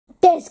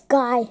this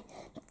guy.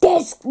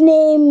 This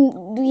name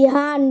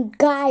Vihan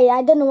guy.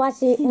 I don't know what's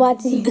he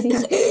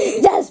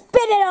just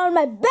spit it on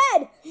my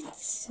bed.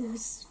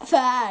 It's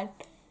fat.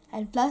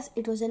 And plus,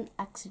 it was an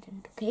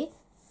accident, okay?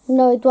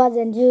 No, it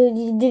wasn't.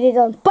 You did it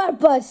on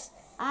purpose.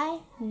 I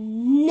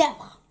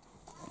never.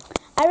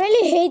 I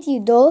really hate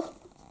you, though.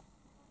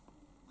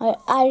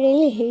 I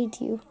really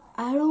hate you.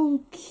 I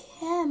don't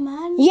care,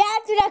 man. You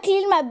have to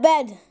clean my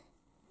bed.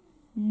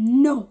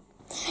 No.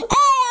 Hey,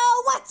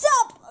 what's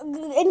up,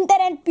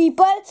 internet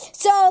people?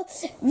 So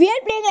we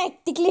are playing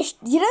like ticklish,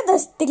 you know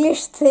the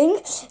ticklish thing.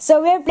 So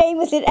we are playing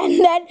with it, and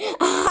then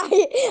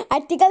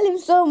I tickled him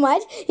so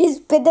much, he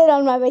spit it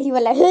on my bed. He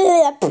was like,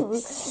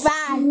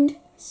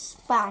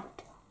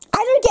 Spat.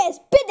 I don't care,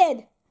 spit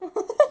it.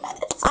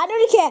 I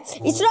don't care.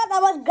 It's not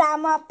about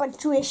grammar,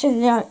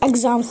 punctuation,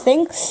 exam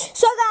thing.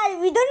 So guys,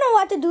 we don't know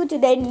what to do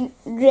today,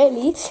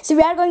 really. So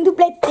we are going to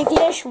play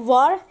Ticklish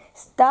War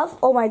stuff.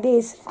 Oh my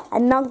days! I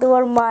knocked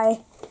over my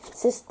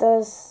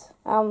sister's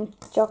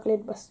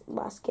chocolate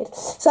basket.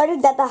 Sorry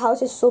that the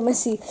house is so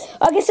messy.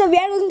 Okay, so we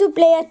are going to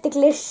play a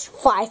Ticklish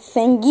fight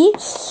thingy.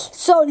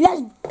 So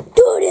let's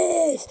do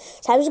this.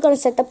 So I'm just gonna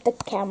set up the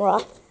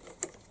camera.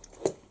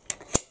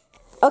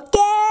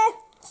 Okay.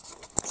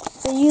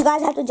 So you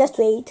guys have to just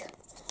wait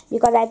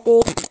because I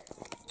take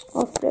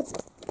flip.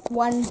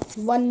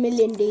 1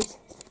 million days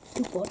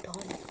to put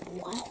on.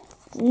 What?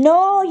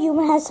 No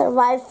human has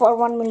survived for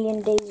 1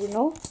 million days, you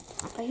know.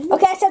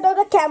 Okay, I set up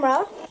the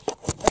camera.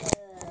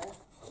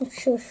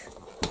 Shush.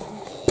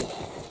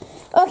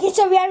 Okay,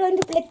 so we are going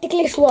to play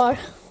Ticklish War.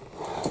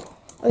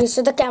 Okay,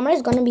 so the camera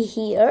is gonna be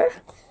here.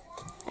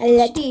 I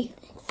like it.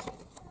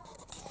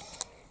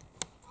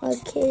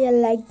 Okay, I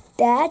like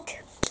that.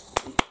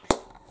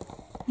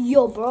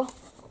 Yo, bro.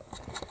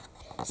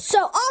 So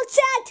all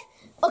set.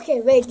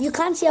 Okay, wait. You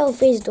can't see our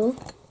face though.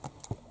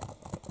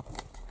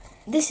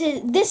 This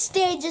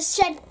stage is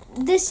set.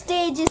 This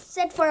stage is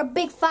set for a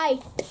big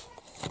fight.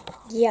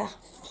 Yeah.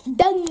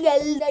 Dangle.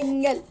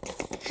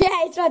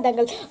 Yeah, it's not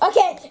dangle.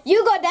 Okay,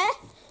 you go there.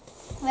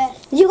 Where?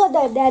 You go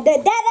there. Where?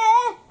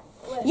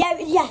 Yeah.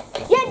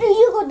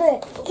 You go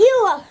there.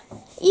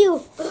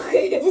 You.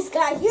 This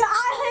guy. Yeah,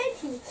 I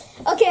hate you.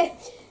 Okay,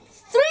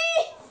 3.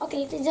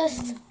 Okay,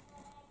 just.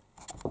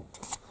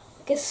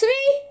 Okay, 3,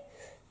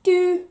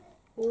 2,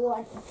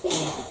 1.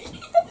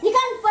 You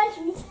can't punch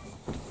me.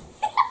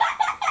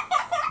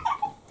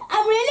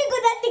 I'm really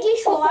good at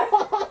Ticklish War.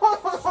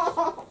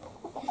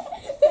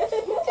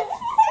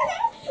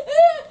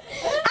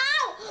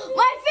 Ow!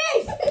 My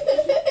face!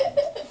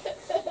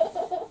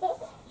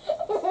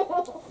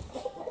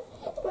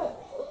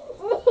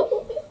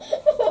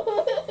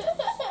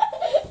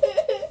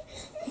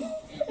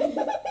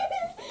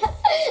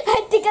 I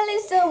tickle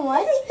him so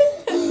much.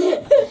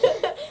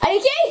 Are you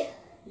okay?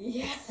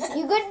 Yeah.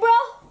 You good, bro?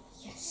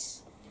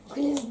 Yes.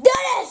 Okay, let's do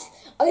this.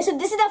 Okay, so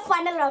this is the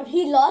final round.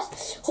 He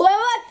lost.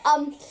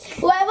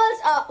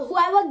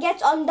 Whoever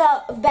gets on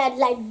the bed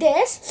like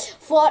this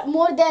for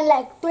more than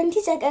like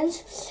 20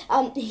 seconds,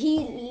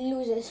 he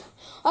loses.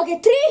 Okay,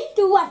 3,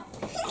 2, 1.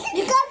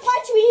 You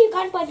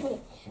can't punch me.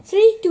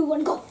 3, 2,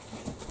 1, go.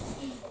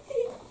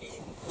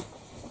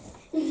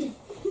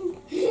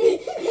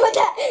 What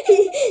the?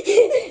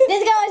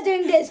 This guy was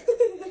doing this.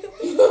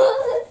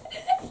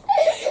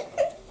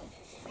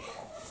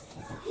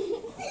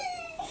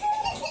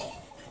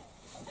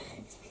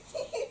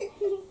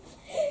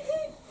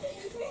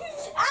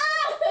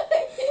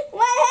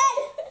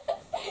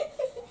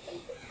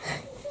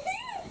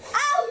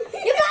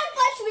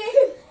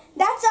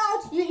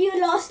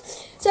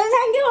 So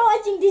thank you for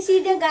watching this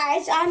video,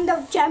 guys. I'm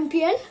the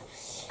champion.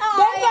 I'm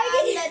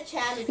the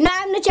champion. Now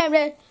I'm the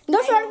champion.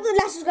 Don't forget to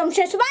like, subscribe,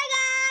 share. So bye,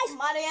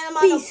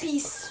 guys.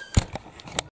 Peace.